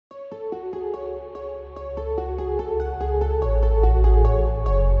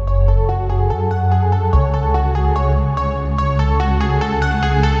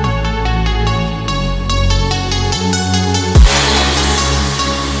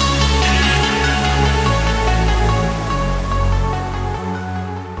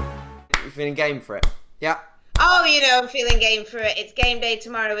feeling game for it? Yeah. Oh, I'm feeling game for it. It's game day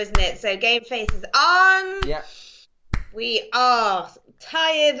tomorrow, isn't it? So game face is on. Yeah. We are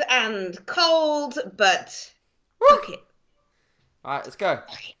tired and cold, but fuck it. All right, let's go.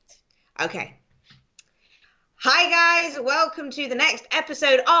 Okay. Hi guys, welcome to the next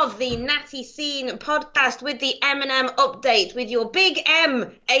episode of the Natty Scene podcast with the Eminem update with your big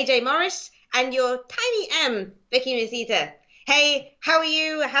M, AJ Morris, and your tiny M, Vicky Misita. Hey, how are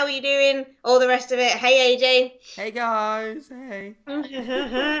you? How are you doing? All the rest of it. Hey, AJ. Hey guys. Hey.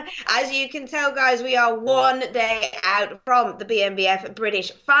 As you can tell, guys, we are one day out from the BNBF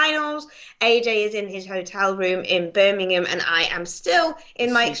British Finals. AJ is in his hotel room in Birmingham, and I am still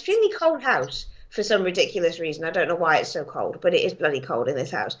in my extremely cold house for some ridiculous reason. I don't know why it's so cold, but it is bloody cold in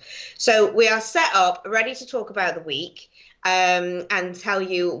this house. So we are set up, ready to talk about the week. And tell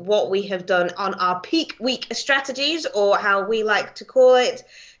you what we have done on our peak week strategies, or how we like to call it,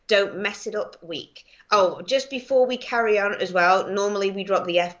 don't mess it up week. Oh, just before we carry on as well, normally we drop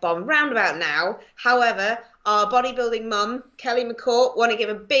the F-bomb round about now. However, our bodybuilding mum, Kelly McCourt, want to give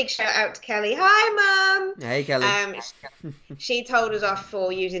a big shout out to Kelly. Hi, Mum. Hey, Kelly. She told us off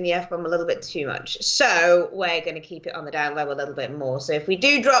for using the F-bomb a little bit too much. So we're going to keep it on the down low a little bit more. So if we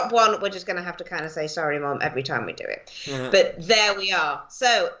do drop one, we're just going to have to kind of say, sorry, Mum, every time we do it. But there we are.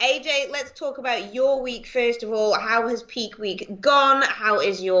 So, AJ, let's talk about your week first of all. How has peak week gone? How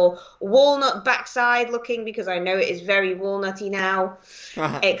is your walnut backside looking? Because I know it is very walnutty now,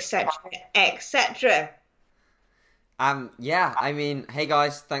 etc., etc. Yeah, I mean, hey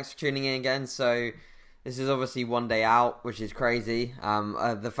guys, thanks for tuning in again. So this is obviously one day out, which is crazy.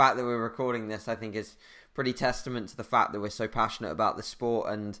 The fact that we're recording this, I think, is pretty testament to the fact that we're so passionate about the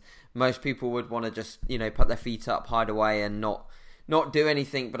sport, and most people would want to just, put their feet up, hide away, and not do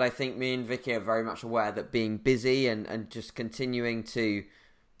anything. But I think me and Vicky are very much aware that being busy and just continuing to,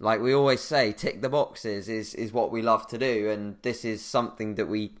 like we always say, tick the boxes is what we love to do. And this is something that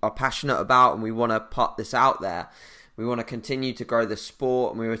we are passionate about, and we want to put this out there. We want to continue to grow the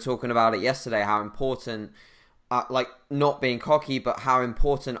sport, and we were talking about it yesterday, how important, not being cocky, but how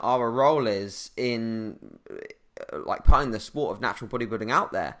important our role is in, putting the sport of natural bodybuilding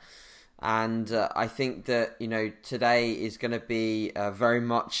out there. And I think that, today is going to be very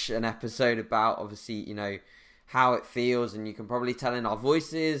much an episode about, obviously, how it feels, and you can probably tell in our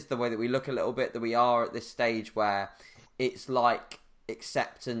voices, the way that we look a little bit, that we are at this stage where it's like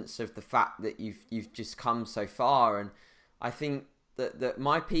acceptance of the fact that you've just come so far. And I think that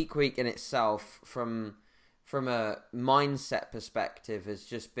my peak week in itself, from a mindset perspective, has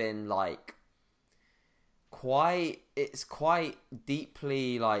just been quite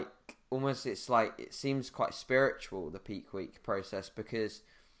deeply, almost, it seems quite spiritual, the peak week process, because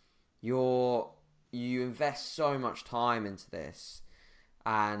you invest so much time into this,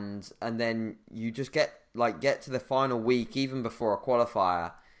 and then you just get to the final week, even before a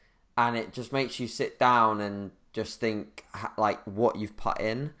qualifier, and it just makes you sit down and just think what you've put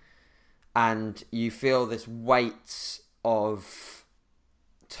in, and you feel this weight of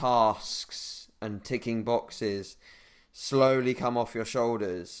tasks and ticking boxes slowly come off your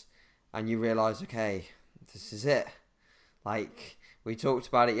shoulders, and you realize, okay, this is it. We talked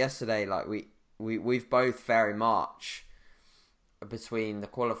about it yesterday, we've both very much, between the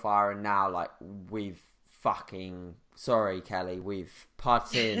qualifier and now, we've sorry, Kelly, we've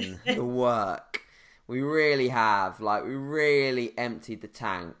put in the work. We really have. We really emptied the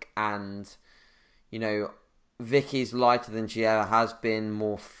tank. And, Vicky's lighter than she ever has been,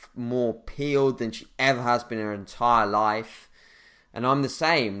 more peeled than she ever has been in her entire life. And I'm the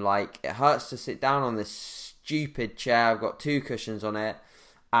same. It hurts to sit down on this stupid chair. I've got 2 cushions on it.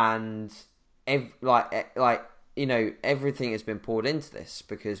 And, everything has been poured into this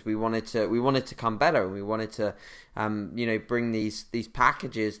because we wanted to come better, and we wanted to, bring these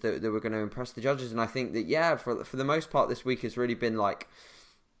packages that were going to impress the judges. And I think that, for the most part, this week has really been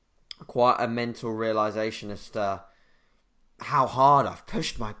quite a mental realization as to how hard I've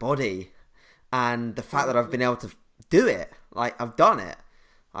pushed my body, and the fact that I've been able to do it. I've done it.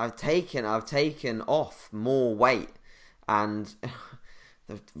 I've taken off more weight, and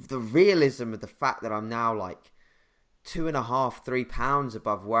the realism of the fact that I'm now 2.5, 3 pounds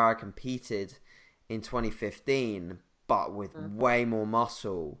above where I competed in 2015, but with way more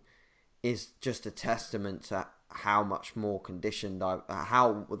muscle, is just a testament to how much more conditioned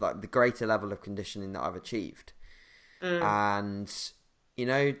the greater level of conditioning that I've achieved. And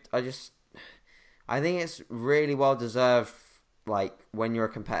I think it's really well deserved, when you're a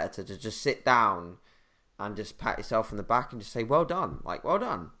competitor, to just sit down and just pat yourself on the back and just say, well done. Well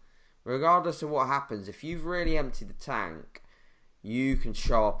done. Regardless of what happens, if you've really emptied the tank, you can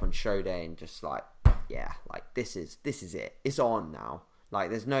show up on show day and just like, yeah, like this is it. It's on now. Like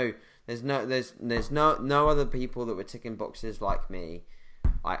there's no other people that were ticking boxes like me.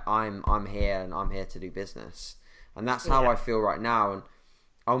 I'm here and I'm here to do business, and that's how I feel right now. And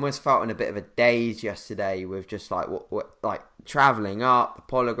I almost felt in a bit of a daze yesterday with just like what like traveling up, the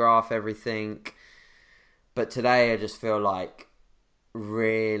polygraph, everything. But today I just feel like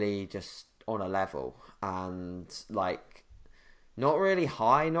really just on a level and like not really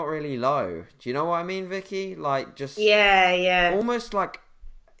high, not really low. Do you know what I mean, Vicky? Like just almost like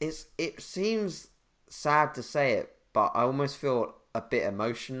it seems sad to say it, but I almost feel a bit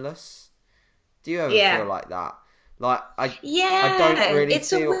emotionless. Do you ever feel like that? Like I don't really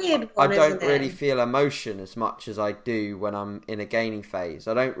it's a weird one, I don't really feel emotion as much as I do when I'm in a gaining phase.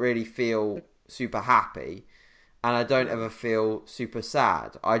 I don't really feel super happy, and I don't ever feel super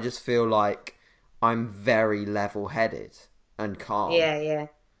sad. I just feel like I'm very level-headed and calm. Yeah.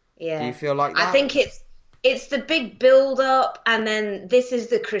 Do you feel like that? I think it's the big build-up, and then this is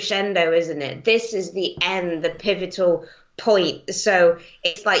the crescendo, isn't it? This is the end, the pivotal point. So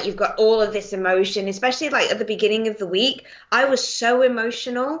it's like you've got all of this emotion, especially like at the beginning of the week. I was so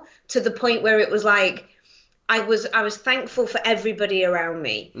emotional to the point where it was like I was thankful for everybody around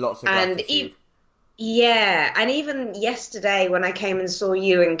me. Lots of gratitude. And even yesterday when I came and saw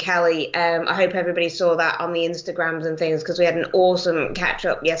you and Kelly, I hope everybody saw that on the Instagrams and things, because we had an awesome catch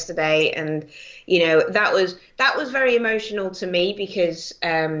up yesterday, and you know that was very emotional to me because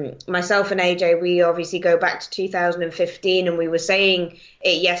myself and AJ, we obviously go back to 2015, and we were saying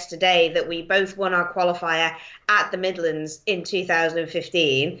it yesterday that we both won our qualifier at the Midlands in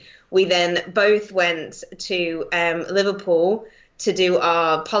 2015. We then both went to Liverpool to do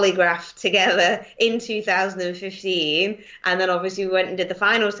our polygraph together in 2015, and then obviously we went and did the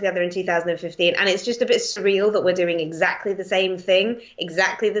finals together in 2015, and it's just a bit surreal that we're doing exactly the same thing,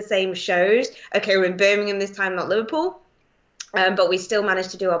 exactly the same shows. Okay, we're in Birmingham this time, not Liverpool, but we still managed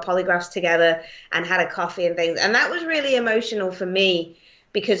to do our polygraphs together and had a coffee and things, and that was really emotional for me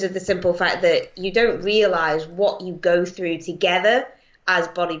because of the simple fact that you don't realize what you go through together as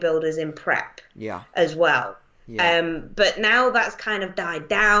bodybuilders in prep as well. But now that's kind of died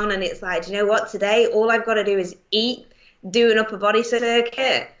down, and it's like, you know what, today all I've got to do is eat, do an upper body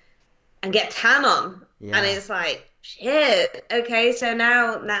circuit, and get tan on. And it's like, shit, okay, so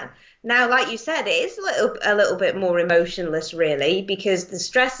now like you said, it is a little bit more emotionless really, because the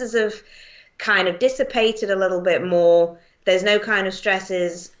stresses have kind of dissipated a little bit more. There's no kind of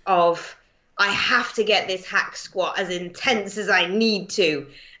stresses of I have to get this hack squat as intense as I need to,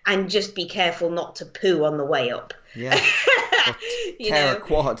 and just be careful not to poo on the way up. Yeah. Tear a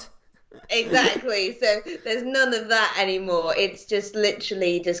quad. Exactly. So there's none of that anymore. It's just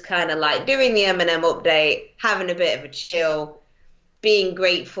literally just kind of like doing the M&M update, having a bit of a chill, being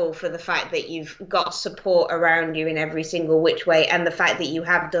grateful for the fact that you've got support around you in every single which way, and the fact that you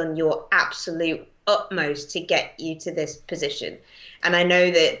have done your absolute utmost to get you to this position. And I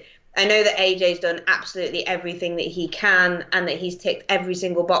know that AJ's done absolutely everything that he can, and that he's ticked every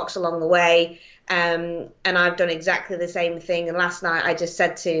single box along the way. And I've done exactly the same thing. And last night I just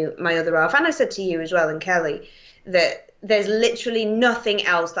said to my other half, and I said to you as well, and Kelly, that there's literally nothing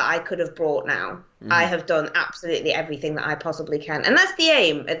else that I could have brought now. I have done absolutely everything that I possibly can. And that's the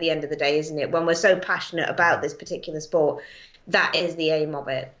aim at the end of the day, isn't it? When we're so passionate about this particular sport, that is the aim of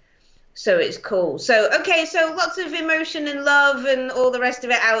it. So it's cool. So, okay, so lots of emotion and love and all the rest of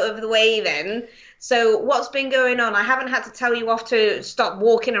it out of the way then. So what's been going on? I haven't had to tell you off to stop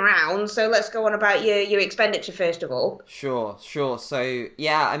walking around, so let's go on about your expenditure first of all. Sure. So,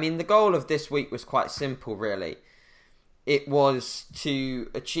 yeah, I mean, the goal of this week was quite simple, really. It was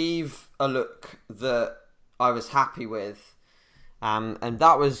to achieve a look that I was happy with. And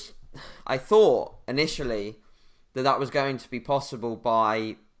that was, I thought initially that was going to be possible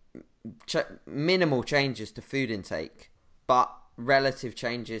by minimal changes to food intake, but relative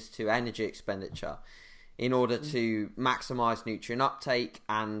changes to energy expenditure in order to maximize nutrient uptake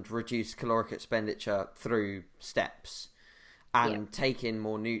and reduce caloric expenditure through steps, and taking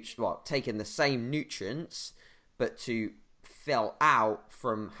the same nutrients but to fill out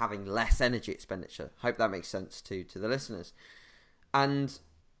from having less energy expenditure. Hope that makes sense to the listeners. And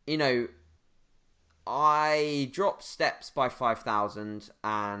you know, I dropped steps by 5,000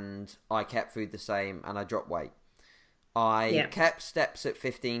 and I kept food the same and I dropped weight. I kept steps at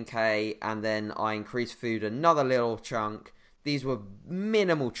 15k and then I increased food another little chunk. These were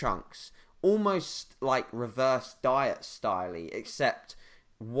minimal chunks, almost like reverse diet style-y, except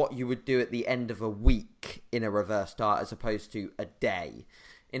what you would do at the end of a week in a reverse diet as opposed to a day.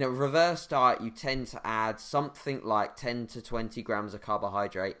 in a reverse diet, you tend to add something like 10 to 20 grams of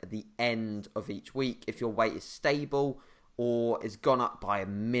carbohydrate at the end of each week if your weight is stable or is gone up by a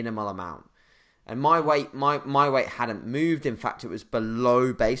minimal amount. And my weight hadn't moved. In fact, it was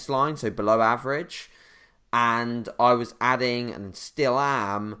below baseline, so below average. And I was adding, and still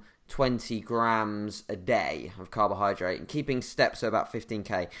am, 20 grams a day of carbohydrate and keeping steps at about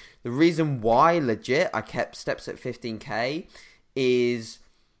 15k. The reason why, legit, I kept steps at 15k is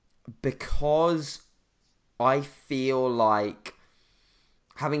because I feel like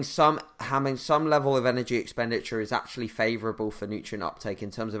having some level of energy expenditure is actually favorable for nutrient uptake in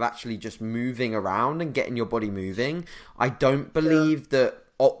terms of actually just moving around and getting your body moving. I don't believe that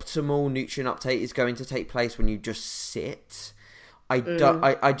optimal nutrient uptake is going to take place when you just sit.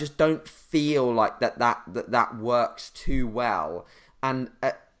 I just don't feel like that works too well. And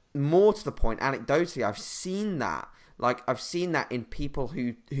more to the point, anecdotally, I've seen that. Like, I've seen that in people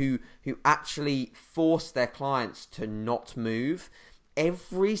who actually force their clients to not move.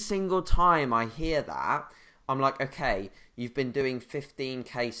 Every single time I hear that, I'm like, okay, you've been doing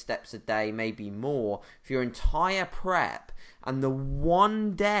 15k steps a day, maybe more, for your entire prep, and the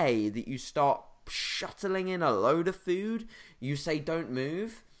one day that you start shuttling in a load of food, you say don't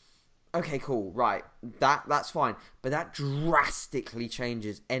move. Okay, cool, right, that's fine, but that drastically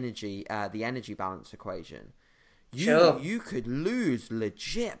changes the energy balance equation. You could lose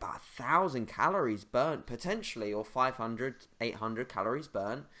legit about 1,000 calories burnt potentially, or 500, 800 calories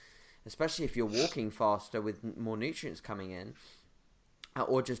burnt, especially if you're walking faster with more nutrients coming in,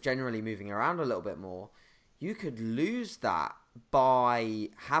 or just generally moving around a little bit more. You could lose that by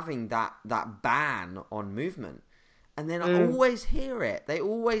having that ban on movement. And then I always hear it. They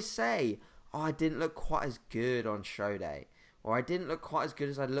always say, oh, I didn't look quite as good on show day, or I didn't look quite as good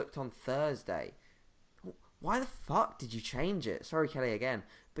as I looked on Thursday. Why the fuck did you change it? Sorry, Kelly, again.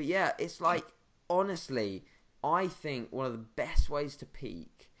 But yeah, it's like, honestly, I think one of the best ways to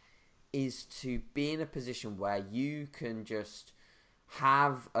peak is to be in a position where you can just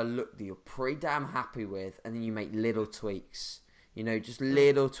have a look that you're pretty damn happy with, and then you make little tweaks. You know, just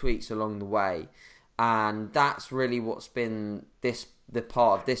little tweaks along the way. And that's really what's been the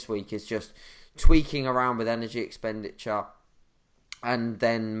part of this week, is just tweaking around with energy expenditure, and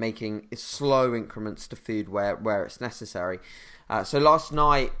then making slow increments to food where it's necessary. So last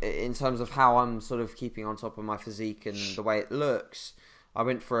night, in terms of how I'm sort of keeping on top of my physique and the way it looks, I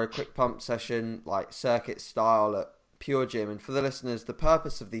went for a quick pump session, like circuit style at Pure Gym. And for the listeners, the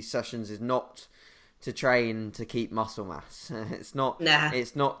purpose of these sessions is not to train to keep muscle mass. It's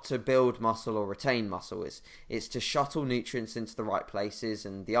not to build muscle or retain muscle. It's to shuttle nutrients into the right places.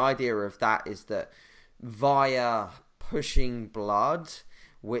 And the idea of that is that via pushing blood,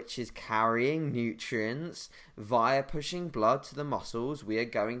 which is carrying nutrients, via pushing blood to the muscles, we are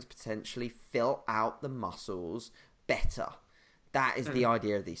going to potentially fill out the muscles better. That is the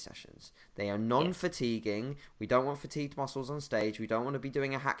idea of these sessions. They are non-fatiguing. We don't want fatigued muscles on stage. We don't want to be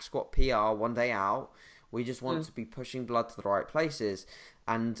doing a hack squat PR one day out. We just want to be pushing blood to the right places.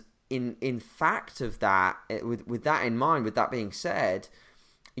 And in fact of that, with that in mind, with that being said,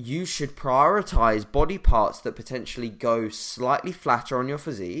 you should prioritize body parts that potentially go slightly flatter on your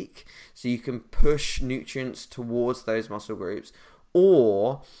physique, so you can push nutrients towards those muscle groups,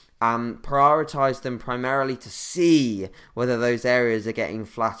 or prioritize them primarily to see whether those areas are getting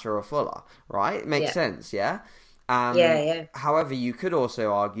flatter or fuller, right? It makes sense, yeah? However, you could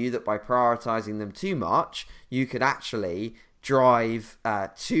also argue that by prioritizing them too much, you could actually drive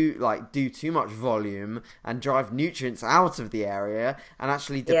do too much volume and drive nutrients out of the area and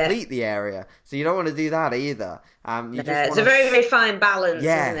actually deplete the area. So you don't want to do that either. It's a very, very fine balance,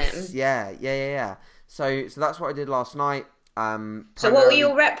 isn't it? Yeah. So that's what I did last night. So what were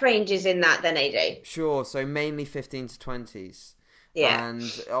your rep ranges in that then, AJ? Sure. So mainly 15 to 20s. Yeah. And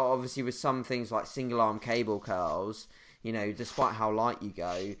obviously with some things like single arm cable curls, you know, despite how light you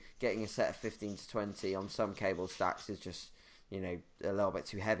go, getting a set of 15 to 20 on some cable stacks is just, you know, a little bit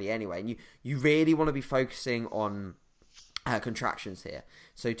too heavy anyway. And you really want to be focusing on contractions here.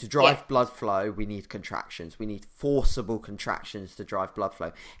 So to drive blood flow, we need contractions. We need forcible contractions to drive blood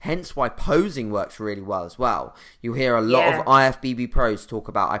flow. Hence why posing works really well as well. You hear a lot of IFBB pros talk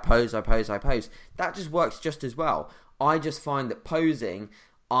about I pose. That just works just as well. I just find that posing,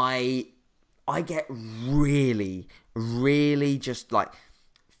 I get really, really just like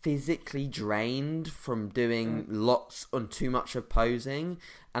physically drained from doing lots and too much of posing,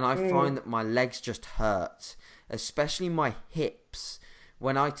 and I find that my legs just hurt, especially my hips.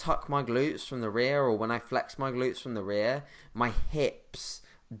 When I tuck my glutes from the rear, or when I flex my glutes from the rear, my hips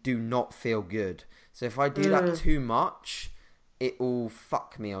do not feel good. So if I do that too much, it will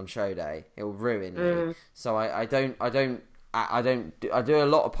fuck me on show day. It will ruin me. Mm. So I do a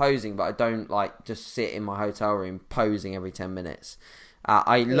lot of posing, but I don't like just sit in my hotel room posing every 10 minutes.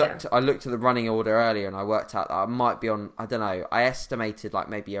 I looked at the running order earlier, and I worked out that I might be on, I don't know, I estimated like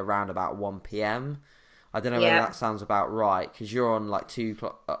maybe around about 1 p.m. I don't know whether that sounds about right, because you're on like two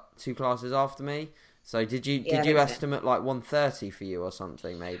classes after me. So did you estimate like 1:30 for you or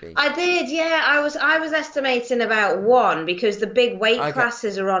something maybe? I did, yeah. I was estimating about 1 because the big weight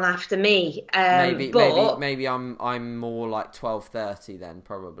classes are on after me. Maybe I'm more like 12:30 then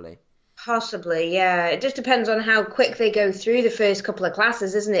probably. Possibly, yeah. It just depends on how quick they go through the first couple of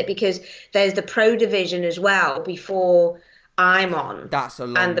classes, isn't it? Because there's the pro division as well before I'm on. That's a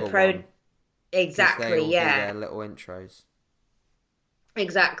longer one. Exactly, they all do yeah. their little intros.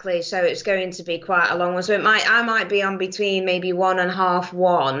 Exactly. So it's going to be quite a long one. So I might be on between maybe 1.5,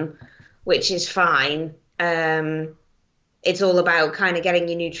 1, which is fine. It's all about kind of getting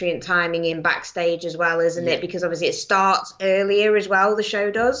your nutrient timing in backstage as well, isn't it? Because obviously it starts earlier as well, the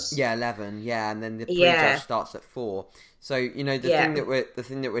show does. Yeah, 11, and then the pre-judge starts at 4. So, you know, the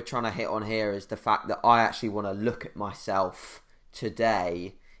thing that we're trying to hit on here is the fact that I actually want to look at myself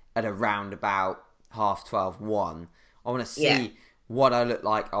today at around about 12:30, 1. I want to see what I look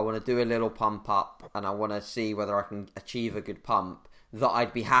like. I want to do a little pump up, and I want to see whether I can achieve a good pump that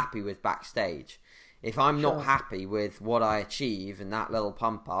I'd be happy with backstage. If I'm not happy with what I achieve in that little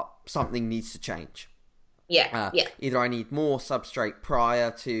pump up, something needs to change. Either I need more substrate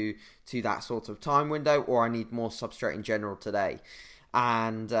prior to that sort of time window, or I need more substrate in general today.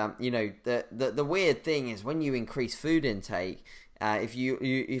 And you know, the weird thing is when you increase food intake, if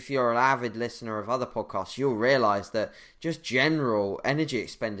you're an avid listener of other podcasts, you'll realize that just general energy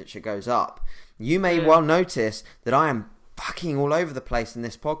expenditure goes up. You may well notice that I am fucking all over the place in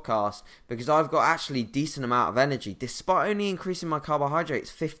this podcast because I've got actually decent amount of energy despite only increasing my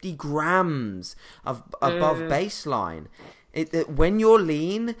carbohydrates 50 grams above baseline. When you're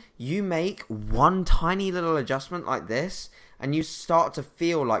lean, you make one tiny little adjustment like this and you start to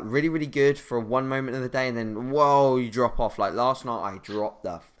feel like really, really good for one moment of the day, and then whoa, you drop off. Like last night I dropped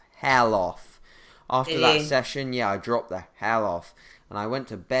the hell off after that session. I dropped the hell off, and I went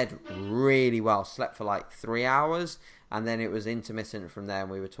to bed really well, slept for like 3 hours, and then it was intermittent from there. And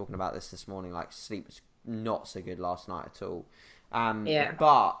we were talking about this morning, like sleep was not so good last night at all.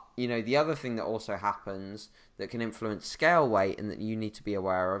 But, you know, the other thing that also happens that can influence scale weight and that you need to be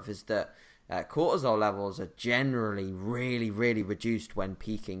aware of is that cortisol levels are generally really, really reduced when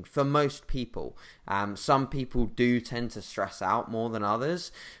peaking for most people. Some people do tend to stress out more than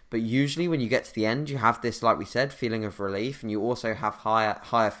others, but usually when you get to the end, you have this, like we said, feeling of relief, and you also have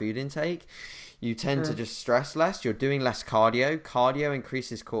higher food intake. You tend to just stress less. You're doing less cardio. Cardio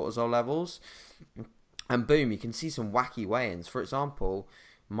increases cortisol levels. And boom, you can see some wacky weigh-ins. For example,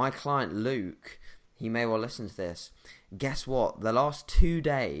 my client Luke, he may well listen to this. Guess what? The last 2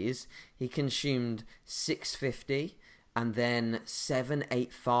 days, he consumed 650 and then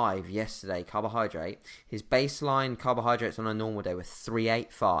 785 yesterday carbohydrate. His baseline carbohydrates on a normal day were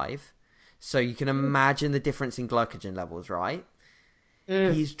 385. So you can imagine the difference in glycogen levels, right?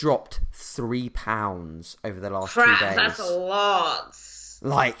 He's dropped 3 pounds over the last 2 days. That's a lot.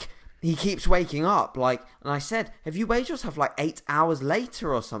 Like, he keeps waking up. Like, and I said, have you weighed yourself like 8 hours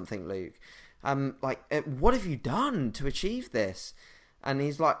later or something, Luke? What have you done to achieve this? And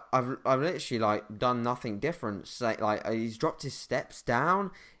he's like, I've literally like done nothing different. So, like, he's dropped his steps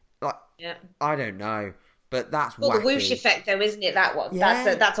down. Like, I don't know. But that's wacky. The whoosh effect, though, isn't it? That one.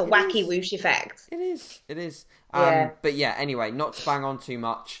 Yeah, that's a wacky whoosh effect. It is. But yeah, anyway, not to bang on too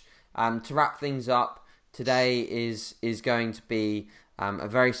much. To wrap things up, today is going to be a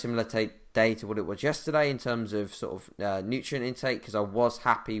very similar day to what it was yesterday in terms of sort of nutrient intake, because I was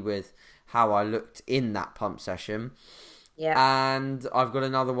happy with how I looked in that pump session. Yeah. And I've got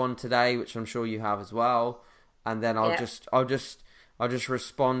another one today, which I'm sure you have as well. And then I'll just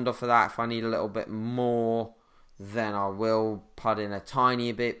respond off of that. If I need a little bit more, then I will put in a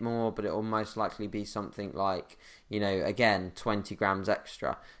tiny bit more, but it will most likely be something like, you know, again, 20 grams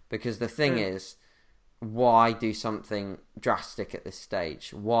extra. Because the thing is, why do something drastic at this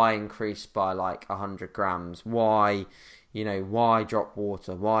stage? Why increase by like 100 grams? Why drop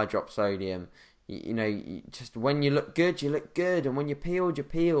water? Why drop sodium? You know, just when you look good, you look good. And when you're peeled, you're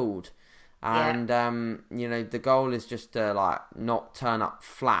peeled. And, you know, the goal is just to like not turn up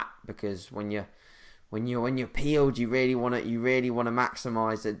flat, because when you're peeled, you really want to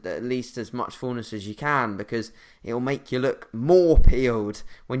maximize at least as much fullness as you can, because it will make you look more peeled.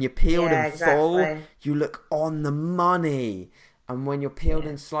 When you're peeled and full, you look on the money. And when you're peeled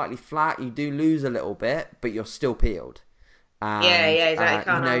and slightly flat, you do lose a little bit, but you're still peeled. And exactly.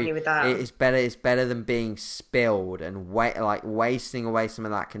 Can't you know, argue with that. it's better. It's better than being spilled and wasting away some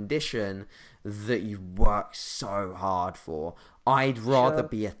of that condition that you've worked so hard for. I'd rather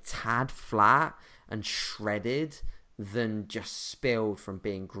be a tad flat and shredded than just spilled from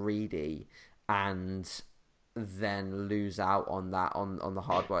being greedy and then lose out on that on the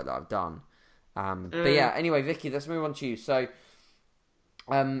hard work that I've done. But yeah, anyway, Vicky, let's move on to you. So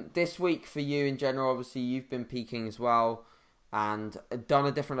this week for you in general, obviously you've been peaking as well and done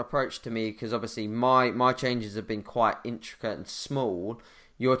a different approach to me, because obviously my changes have been quite intricate and small.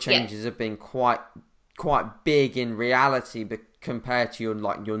 Your changes have been quite big in reality, but compared to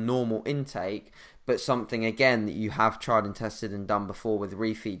your normal intake, but something again that you have tried and tested and done before with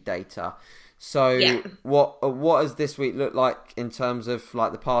refeed data. So what has this week looked like in terms of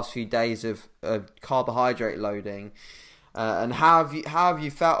like the past few days of carbohydrate loading, and how have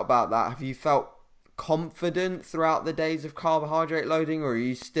you felt about that? Have you felt confident throughout the days of carbohydrate loading, or are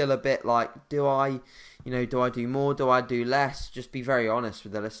you still a bit like, do I do more, do I do less? Just be very honest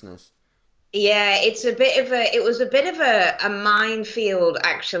with the listeners. Yeah, it was a bit of a minefield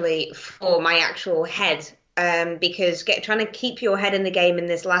actually for my actual head, because trying to keep your head in the game in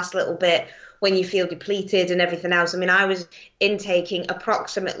this last little bit when you feel depleted and everything else. I mean, I was intaking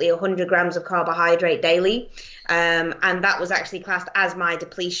approximately 100 grams of carbohydrate daily, and that was actually classed as my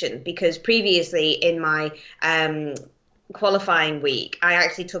depletion, because previously in my qualifying week, I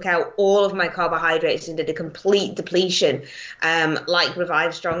actually took out all of my carbohydrates and did a complete depletion, like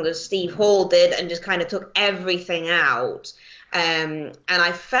Revive Stronger's Steve Hall did, and just kind of took everything out. And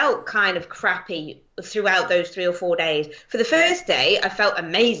I felt kind of crappy throughout those 3 or 4 days. For the first day, I felt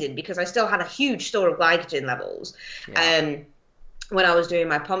amazing because I still had a huge store of glycogen levels. When I was doing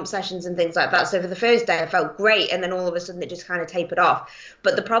my pump sessions and things like that. So for the first day, I felt great. And then all of a sudden, it just kind of tapered off.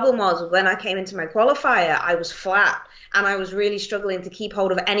 But the problem was when I came into my qualifier, I was flat. And I was really struggling to keep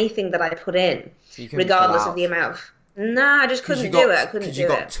hold of anything that I put in, regardless of the amount of... I just couldn't do it. I couldn't do it. Because you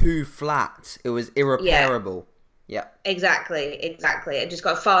got too flat. It was irreparable. Yeah. Exactly. It just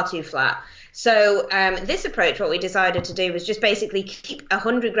got far too flat. So this approach, what we decided to do was just basically keep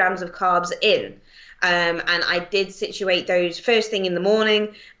 100 grams of carbs in. And I did situate those first thing in the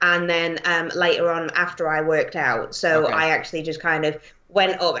morning and then later on after I worked out. So I actually just kind of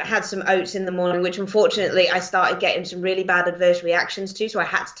went up, had some oats in the morning, which unfortunately I started getting some really bad adverse reactions to. So I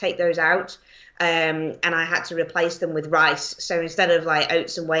had to take those out. And I had to replace them with rice. So instead of like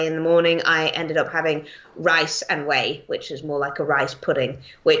oats and whey in the morning, I ended up having rice and whey, which is more like a rice pudding,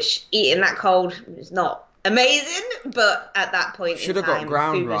 which eating that cold is not amazing. But at that point in time,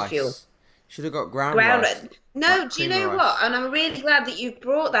 food was fuel. Should have got ground rice. No, do you know what? And I'm really glad that you've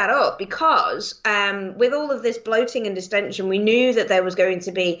brought that up, because with all of this bloating and distension, we knew that there was going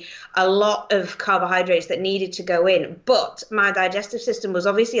to be a lot of carbohydrates that needed to go in. But my digestive system was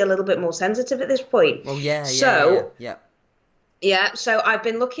obviously a little bit more sensitive at this point. Well, yeah. Yeah, so I've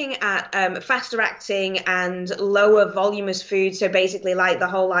been looking at faster acting and lower voluminous food. So basically like the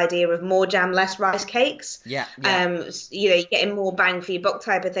whole idea of more jam, less rice cakes. Yeah. You're getting more bang for your buck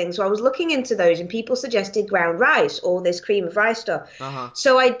type of thing. So I was looking into those and people suggested ground rice or this cream of rice stuff.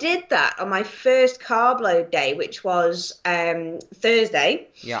 So I did that on my first carb load day, which was Thursday.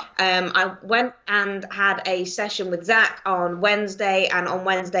 Yeah. I went and had a session with Zach on Wednesday. And on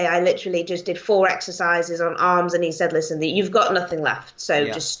Wednesday, I literally just did 4 exercises on arms. And he said, listen, you've got nothing left, so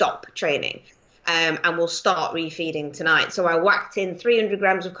just stop training, and we'll start refeeding tonight. So I whacked in 300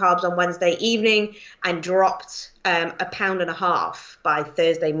 grams of carbs on Wednesday evening and dropped 1.5 pounds by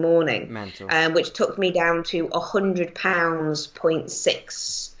Thursday morning, which took me down to 100 pounds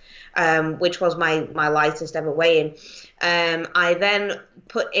 0.6, which was my lightest ever weigh-in. I then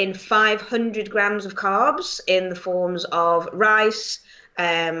put in 500 grams of carbs in the forms of rice.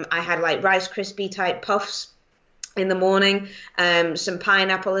 I had like Rice Krispie type puffs in the morning, some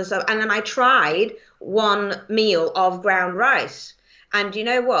pineapple and stuff. And then I tried 1 meal of ground rice. And you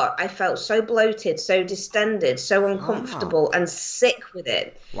know what? I felt so bloated, so distended, so uncomfortable and sick with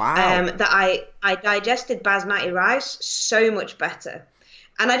it. That I digested basmati rice so much better.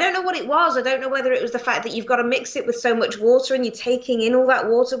 And I don't know what it was. I don't know whether it was the fact that you've got to mix it with so much water and you're taking in all that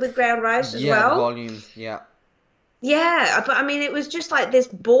water with ground rice as well. Yeah, volume, yeah. Yeah, but I mean, it was just like this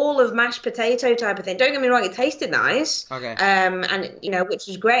ball of mashed potato type of thing. Don't get me wrong, it tasted nice. And, which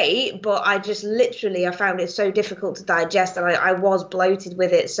was great, but I just literally, I found it so difficult to digest and I was bloated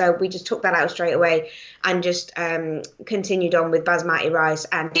with it. So we just took that out straight away and just continued on with basmati rice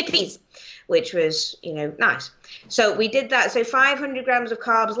and dippies, which was, nice. So we did that. So 500 grams of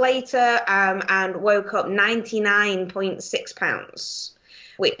carbs later, and woke up 99.6 pounds.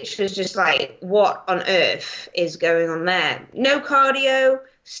 which was just like, what on earth is going on there? No cardio,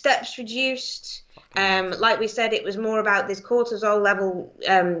 steps reduced. Like we said, it was more about this cortisol level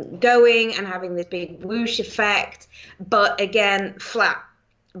going and having this big whoosh effect. But again, flat,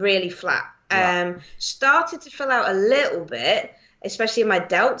 really flat. Yeah. Started to fill out a little bit, especially in my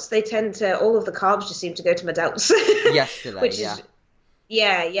delts. They tend to, all of the carbs just seem to go to my delts. Yesterday, which yeah.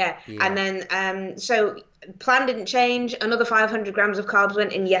 is, yeah. And then, so plan didn't change. Another 500 grams of carbs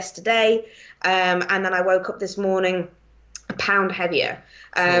went in yesterday. And then I woke up this morning a pound heavier.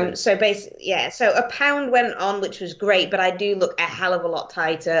 Cool. So basically, yeah, so a pound went on, which was great, but I do look a hell of a lot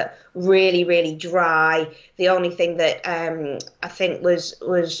tighter, really, really dry. The only thing that I think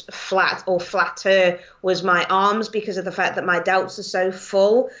was flat or flatter was my arms, because of the fact that my delts are so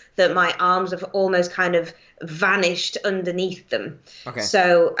full that my arms have almost kind of vanished underneath them. Okay.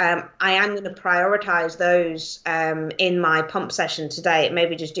 So I am going to prioritize those in my pump session today.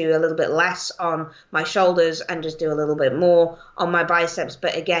 Maybe just do a little bit less on my shoulders and just do a little bit more on my biceps.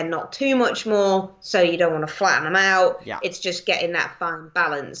 But again, not too much more, so you don't want to flatten them out. Yeah. It's just getting that fine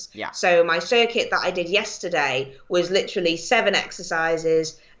balance. Yeah. So my circuit that I did yesterday was literally 7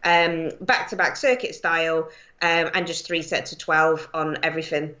 exercises, back-to-back circuit style, and just 3 sets of 12 on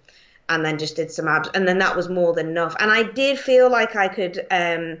everything. And then just did some abs, and then that was more than enough. And I did feel like I could,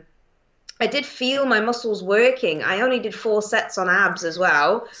 I did feel my muscles working. I only did 4 sets on abs as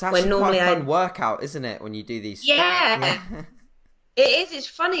well. It's actually quite a fun workout, isn't it, when you do these? Yeah. It is. It's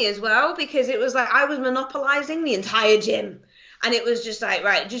funny as well, because it was like I was monopolizing the entire gym. And it was just like,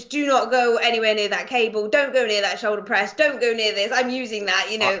 right, just do not go anywhere near that cable. Don't go near that shoulder press. Don't go near this. I'm using that,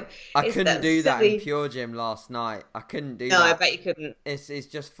 you know. I couldn't do that in Pure Gym last night. I couldn't do that. No, I bet you couldn't. It's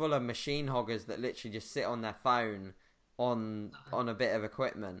just full of machine hoggers that literally just sit on their phone on a bit of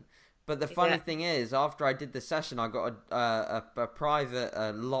equipment. But the funny thing is, after I did the session, I got a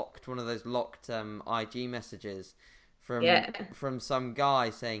private locked, one of those locked IG messages from some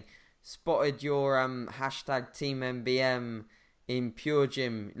guy saying, spotted your hashtag Team MBM in Pure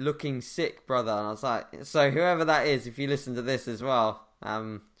Gym, looking sick, brother. And I was like, so whoever that is, if you listen to this as well,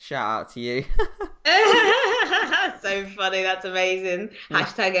 shout out to you. So funny. That's amazing.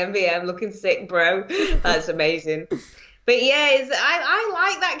 Hashtag MBM, looking sick, bro. That's amazing. But yeah, I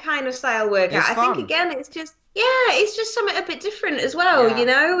like that kind of style workout. I think, again, it's just something a bit different as well, you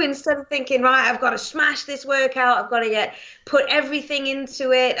know, instead of thinking, right, I've got to smash this workout, I've got to put everything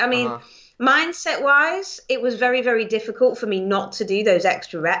into it. I mean, mindset wise, it was very, very difficult for me not to do those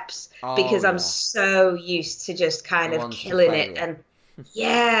extra reps because I'm so used to just kind of killing it. And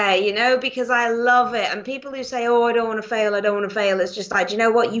you know, because I love it. And people who say, oh, I don't want to fail, it's just like, you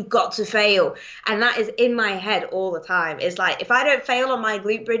know what, you've got to fail. And that is in my head all the time. It's like, if I don't fail on my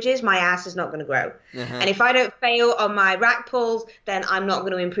glute bridges, my ass is not going to grow. And if I don't fail on my rack pulls, then I'm not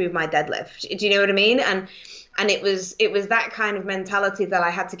going to improve my deadlift. Do you know what I mean? And it was that kind of mentality that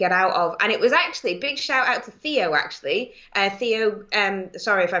I had to get out of. And it was actually, big shout out to Theo, actually. Theo,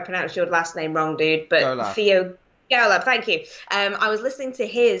 sorry if I pronounced your last name wrong, dude, but Theo Gallup, thank you. I was listening to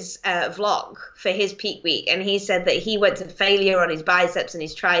his vlog for his peak week, and he said that he went to failure on his biceps and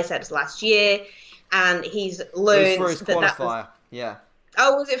his triceps last year, and he's learned it was for his qualifier.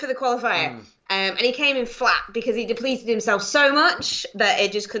 Oh, was it for the qualifier? And he came in flat because he depleted himself so much that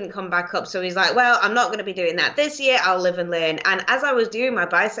it just couldn't come back up. So he's like, well, I'm not going to be doing that this year. I'll live and learn. And as I was doing my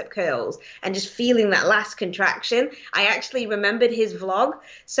bicep curls and just feeling that last contraction, I actually remembered his vlog.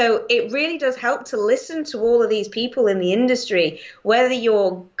 So it really does help to listen to all of these people in the industry, whether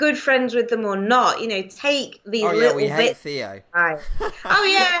you're good friends with them or not. You know, take these little bits. Hate Theo. Oh,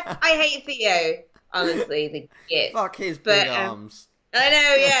 yeah, I hate Theo. Honestly, the git. Fuck his big arms. I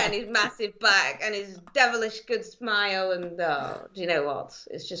know, yeah, and his massive back and his devilish good smile, and do you know what?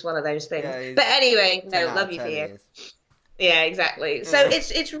 It's just one of those things. Yeah, but anyway, love you, Theo. Yeah, exactly. So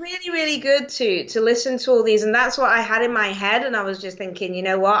it's really, really good to listen to all these, and that's what I had in my head, and I was just thinking, you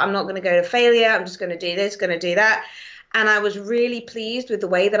know what? I'm not going to go to failure. I'm just going to do this, going to do that, and I was really pleased with the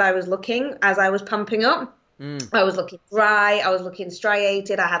way that I was looking as I was pumping up. I was looking dry. I was looking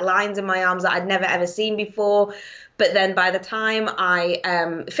striated. I had lines in my arms that I'd never, ever seen before. But then by the time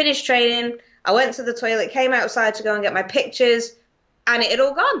I finished training, I went to the toilet, came outside to go and get my pictures, and it had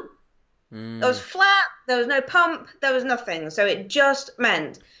all gone. It was flat. There was no pump. There was nothing. So it just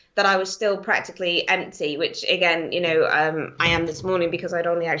meant that I was still practically empty, which, again, you know, I am this morning because I'd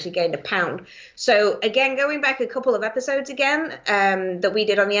only actually gained a pound. So, again, going back a couple of episodes again that we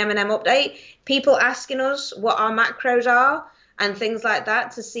did on the M&M update, people asking us what our macros are and things like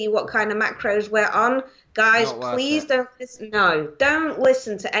that to see what kind of macros we're on. Guys, please don't listen. No, don't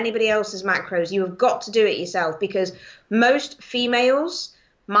listen to anybody else's macros. You have got to do it yourself, because most females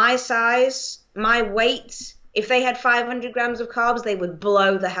my size, my weight, if they had 500 grams of carbs, they would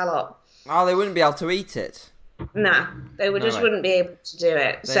blow the hell up. Oh, they wouldn't be able to eat it. Nah, they would just wouldn't be able to do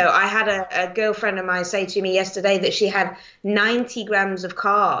it. So I had a girlfriend of mine say to me yesterday that she had 90 grams of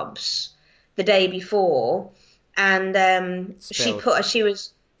carbs the day before, and she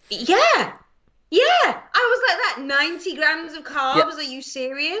was, yeah. I was like that, 90 grams of carbs. Yeah. Are you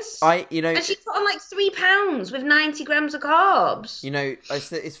serious? And she put on like 3 pounds with 90 grams of carbs.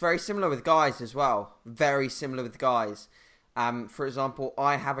 It's very similar with guys as well. Very similar with guys. For example,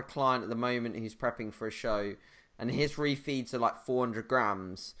 I have a client at the moment who's prepping for a show, and his refeeds are like 400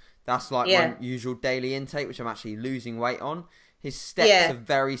 grams. That's like my usual daily intake, which I'm actually losing weight on. His steps are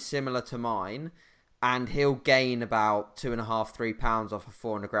very similar to mine, and he'll gain about 2.5-3 pounds off a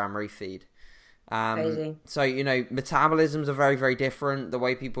 400 gram refeed. Crazy. So, metabolisms are very, very different. The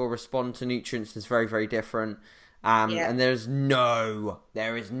way people respond to nutrients is very, very different. And there is no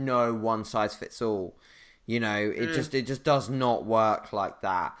one size fits all. It just does not work like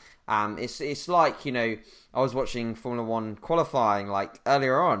that. It's like, I was watching Formula One qualifying like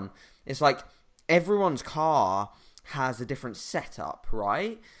earlier on. It's like everyone's car has a different setup,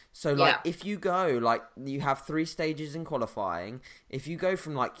 right? So like if you go, like you have 3 stages in qualifying, if you go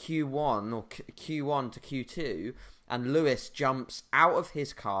from like Q1 or Q1 to Q2 and Lewis jumps out of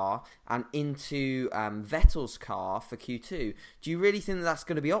his car and into Vettel's car for Q2, do you really think that's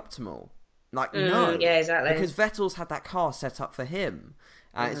going to be optimal? Like, no. Yeah, exactly. Because Vettel's had that car set up for him.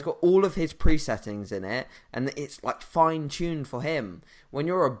 It's got all of his presettings in it, and it's like fine-tuned for him. When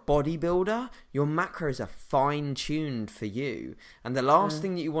you're a bodybuilder, your macros are fine-tuned for you. And the last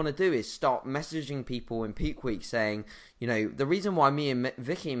thing that you want to do is start messaging people in peak week saying, the reason why me and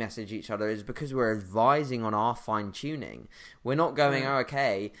Vicky message each other is because we're advising on our fine-tuning. We're not going,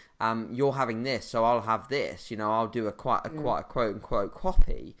 you're having this, so I'll have this. I'll do a quote-unquote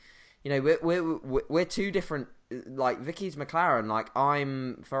copy. We're two different. Like Vicky's McLaren, like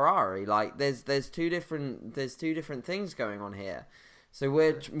I'm Ferrari. Like there's two different things going on here. So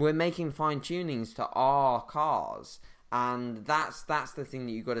we're making fine tunings to our cars, and that's the thing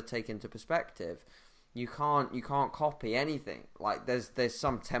that you've got to take into perspective. You can't copy anything. Like there's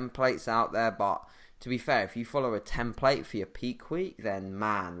some templates out there, but to be fair, if you follow a template for your peak week, then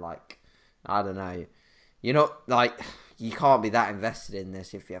man, like I don't know, you're not like. You can't be that invested in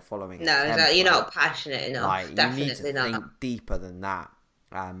this if you're following. No, exactly. You're not passionate enough. Like, Definitely you need to not. think deeper than that.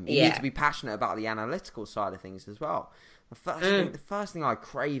 You need to be passionate about the analytical side of things as well. The first thing I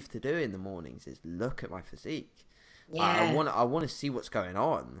crave to do in the mornings is look at my physique. Yeah. I want to see what's going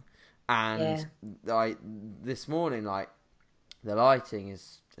on. And like this morning, like the lighting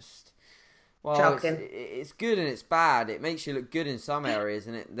is just. Well, it's good and it's bad. It makes you look good in some areas,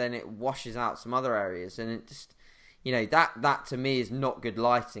 and then it washes out some other areas, and it just. That to me is not good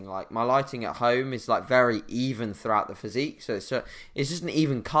lighting. Like my lighting at home is like very even throughout the physique, so it's just an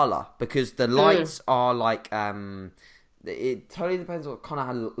even color because the lights are like it totally depends what kind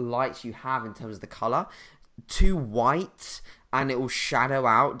of lights you have in terms of the color. Too white and it will shadow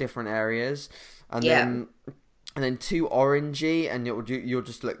out different areas, and then too orangey and you'll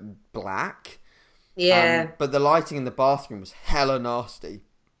just look black. But the lighting in the bathroom was hella nasty.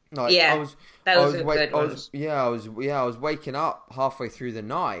 Like, I was waking up halfway through the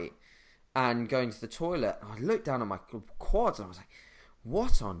night and going to the toilet. And I looked down at my quads and I was like,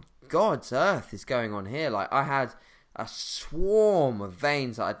 "What on God's earth is going on here?" Like I had a swarm of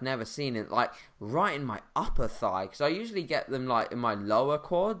veins that I'd never seen in like right in my upper thigh, because I usually get them like in my lower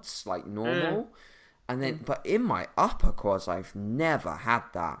quads, like normal, and then but in my upper quads, I've never had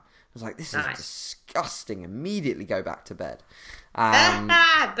that. I was like, "This is disgusting." Immediately go back to bed.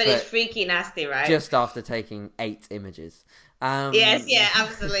 But it's freaky nasty, right? Just after taking 8 images. Yes,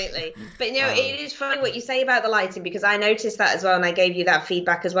 absolutely. But it is funny what you say about the lighting, because I noticed that as well, and I gave you that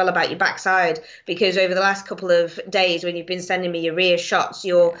feedback as well about your backside, because over the last couple of days when you've been sending me your rear shots,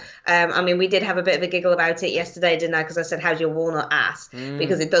 we did have a bit of a giggle about it yesterday, didn't I? Because I said, "How's your walnut ass?"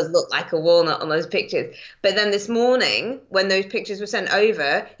 Because it does look like a walnut on those pictures. But then this morning, when those pictures were sent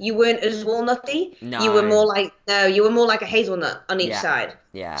over, you weren't as walnutty. No. You were more like a hazelnut on each side.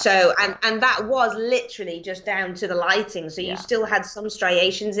 Yeah. So and that was literally just down to the lighting. So you still had some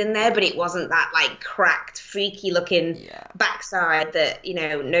striations in there, but it wasn't that like cracked, freaky looking backside that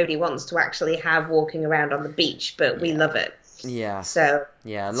nobody wants to actually have walking around on the beach. But we love it. Yeah. So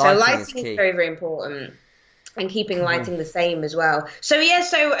lighting lighting is key. Very, very important. and keeping Cool. lighting the same as well. So yeah,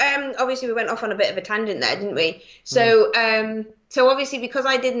 so obviously we went off on a bit of a tangent there, didn't we? So obviously because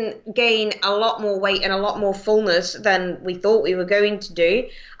I didn't gain a lot more weight and a lot more fullness than we thought we were going to do,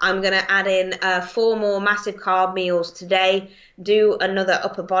 I'm going to add in 4 more massive carb meals today, do another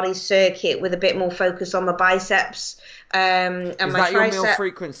upper body circuit with a bit more focus on my biceps and Is my that your meal tricep.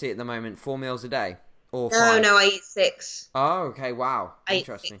 frequency at the moment? 4 meals a day? Or No, 5? no, I eat 6. Oh, okay, wow. I eat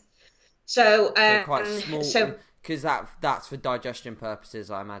Interesting. 6. So, So quite small, so because that's for digestion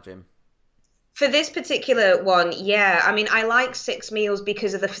purposes, I imagine. for this particular one, yeah, I mean, I like 6 meals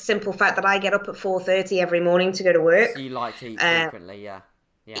because of the simple fact that I get up at 4:30 every morning to go to work. So you like to eat Uh, frequently, yeah.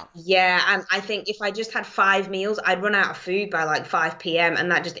 Yeah. Yeah, and I think if I just had 5 meals, I'd run out of food by like 5 p.m.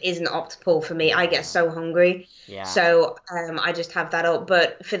 and that just isn't optimal for me. I get so hungry. Yeah. So I just have that up.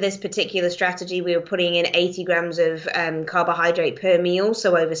 But for this particular strategy, we were putting in 80 grams of carbohydrate per meal.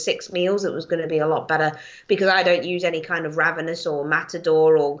 So over 6 meals, it was going to be a lot better because I don't use any kind of Ravenous or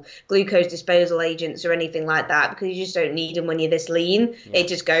Matador or glucose disposal agents or anything like that because you just don't need them when you're this lean. Yeah. It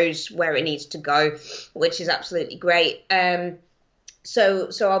just goes where it needs to go, which is absolutely great. So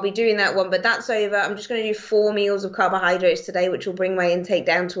I'll be doing that one, but that's over. I'm just going to do 4 meals of carbohydrates today, which will bring my intake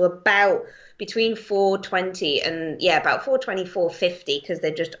down to about between 420 and about 420, 450 because they're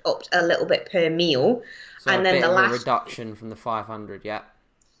just upped a little bit per meal. So and a then bit the of a last reduction from the 500, yeah.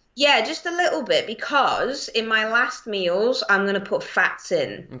 Yeah, just a little bit because in my last meals I'm going to put fats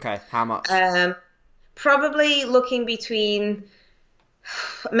in. Okay, how much? Probably looking between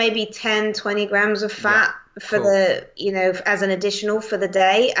maybe 10, 20 grams of fat for cool. the, as an additional for the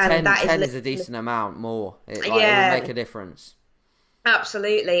day. And 10 is a decent amount more. It will Yeah. make a difference.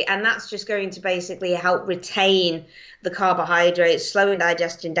 Absolutely. And that's just going to basically help retain the carbohydrates, slowing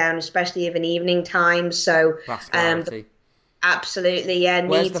digestion down, especially of an evening time. So, Vascularity. absolutely, yeah.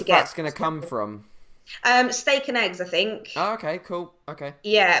 Where's Need the to fats get going to come from? steak and eggs, I think. Oh, okay, cool. Okay.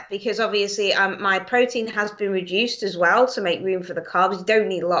 Yeah, because obviously my protein has been reduced as well to make room for the carbs. You don't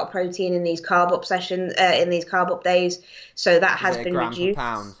need a lot of protein in these carb up sessions, in these carb up days. So that has Is it been a gram reduced. per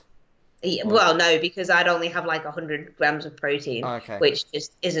pound? Yeah, well, no, because I'd only have like 100 grams of protein, Okay. which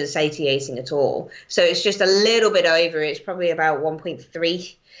just isn't satiating at all. So it's just a little bit over. It's probably about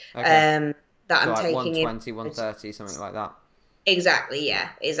 1.3 Okay. that So I'm like taking 120, in. 130, something like that. Exactly, yeah,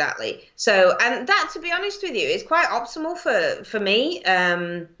 exactly. So, and that, to be honest with you, is quite optimal for me,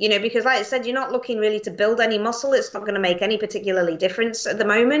 because like I said, you're not looking really to build any muscle. It's not going to make any particularly difference at the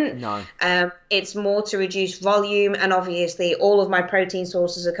moment. No. It's more to reduce volume, and obviously all of my protein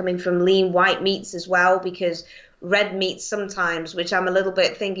sources are coming from lean white meats as well, because red meats sometimes, which I'm a little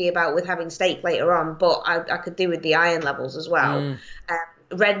bit thinking about with having steak later on, but I could do with the iron levels as well.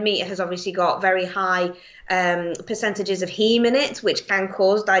 Red meat has obviously got very high percentages of heme in it, which can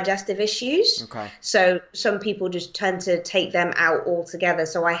cause digestive issues. Okay. So some people just tend to take them out altogether.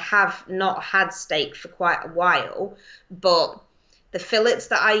 So I have not had steak for quite a while, but the fillets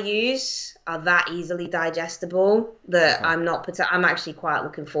that I use are that easily digestible that Okay. I'm actually quite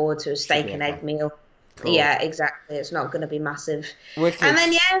looking forward to a steak and egg meal. Cool. Yeah, exactly. It's not going to be massive. Wicked. And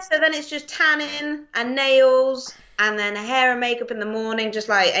then, so then it's just tanning and nails and then hair and makeup in the morning, just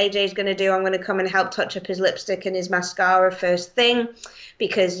like AJ's going to do. I'm going to come and help touch up his lipstick and his mascara first thing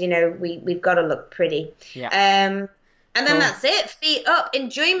because, we've got to look pretty. Yeah. And then Cool. that's it. Feet up.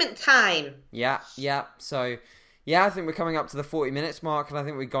 Enjoyment time. Yeah. So, I think we're coming up to the 40 minutes mark, and I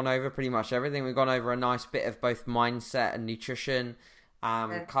think we've gone over pretty much everything. We've gone over a nice bit of both mindset and nutrition.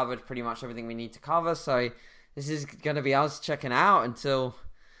 Covered pretty much everything we need to cover. So this is going to be us checking out until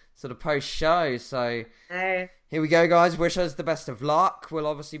sort of post-show. So here we go, guys. Wish us the best of luck. We'll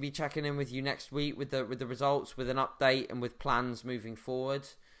obviously be checking in with you next week with the results, with an update, and with plans moving forward.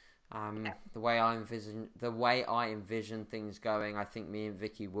 The way I envision things going, I think me and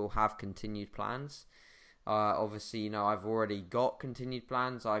Vicky will have continued plans. Obviously, I've already got continued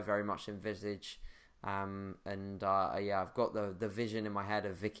plans. I very much envisage, I've got the vision in my head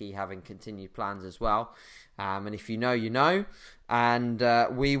of Vicky having continued plans as well. And if you know, you know. And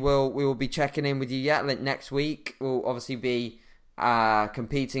we will be checking in with you next week. We'll obviously be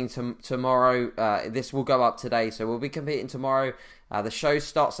competing tomorrow. This will go up today, so we'll be competing tomorrow. The show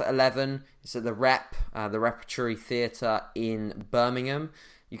starts at 11. It's at the Repertory Theatre in Birmingham.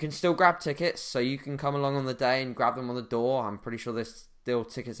 You can still grab tickets, so you can come along on the day and grab them on the door. I'm pretty sure there's still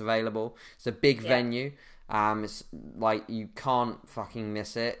tickets available. It's a big venue. It's like you can't fucking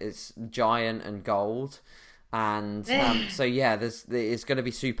miss it. It's giant and gold, and it's going to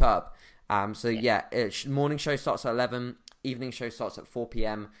be superb. Morning show starts at 11. Evening show starts at 4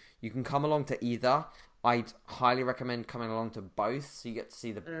 p.m. You can come along to either. I'd highly recommend coming along to both, so you get to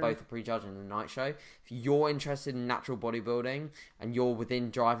see both the pre-judge and the night show. If you're interested in natural bodybuilding and you're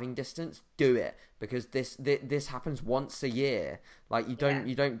within driving distance, do it, because this happens once a year. Like you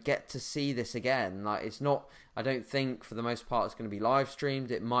don't get to see this again. Like it's not. I don't think for the most part it's going to be live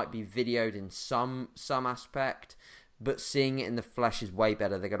streamed. It might be videoed in some aspect, but seeing it in the flesh is way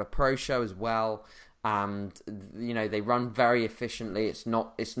better. They got a pro show as well, and they run very efficiently. It's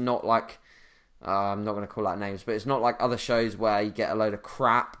not like. I'm not going to call out names, but it's not like other shows where you get a load of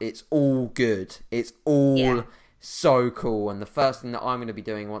crap. It's all good. It's all so cool. And the first thing that I'm going to be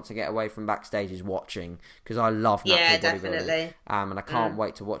doing once I get away from backstage is watching, because I love natural bodybuilding. Definitely. And I can't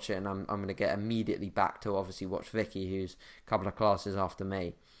wait to watch it. And I'm going to get immediately back to obviously watch Vicky, who's a couple of classes after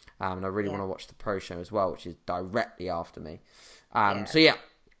me. And I really want to watch the pro show as well, which is directly after me. So yeah.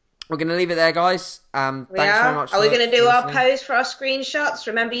 We're going to leave it there, guys. Thanks very much. Are we going to do our pose for our screenshots?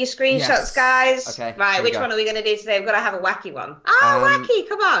 Remember your screenshots, guys. Okay. Right, which one are we going to do today? We've got to have a wacky one. Wacky,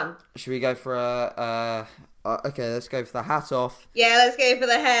 come on. Should we go for okay, let's go for the hat off. Yeah, let's go for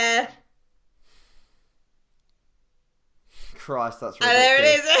the hair. Christ, that's ridiculous. There it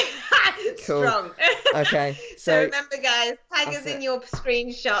is. Cool. Strong. Okay, so remember, guys, tag us in your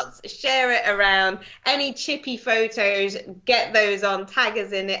screenshots, share it around. Any chippy photos, get those on, tag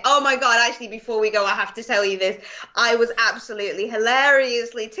us in it. Oh my God, actually, before we go, I have to tell you this. I was absolutely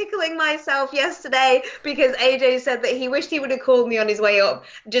hilariously tickling myself yesterday because AJ said that he wished he would have called me on his way up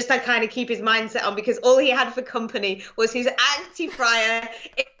just to kind of keep his mindset on, because all he had for company was his anti-fryer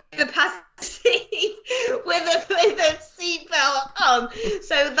the passenger seat with a seatbelt on.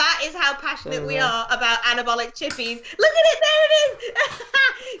 So that is how passionate we are about anabolic chippies. Look at it, there it is.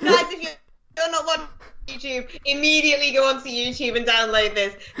 Guys, if you're not watching YouTube, immediately go onto YouTube and download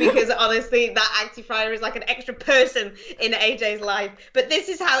this, because honestly that anti-fryer is like an extra person in AJ's life. But this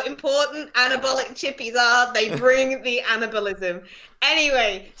is how important anabolic chippies are. They bring the anabolism.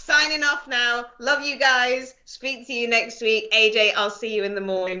 Anyway, signing off now. Love you guys. Speak to you next week. AJ, I'll see you in the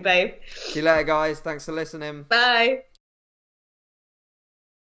morning, babe. See you later, guys. Thanks for listening. Bye.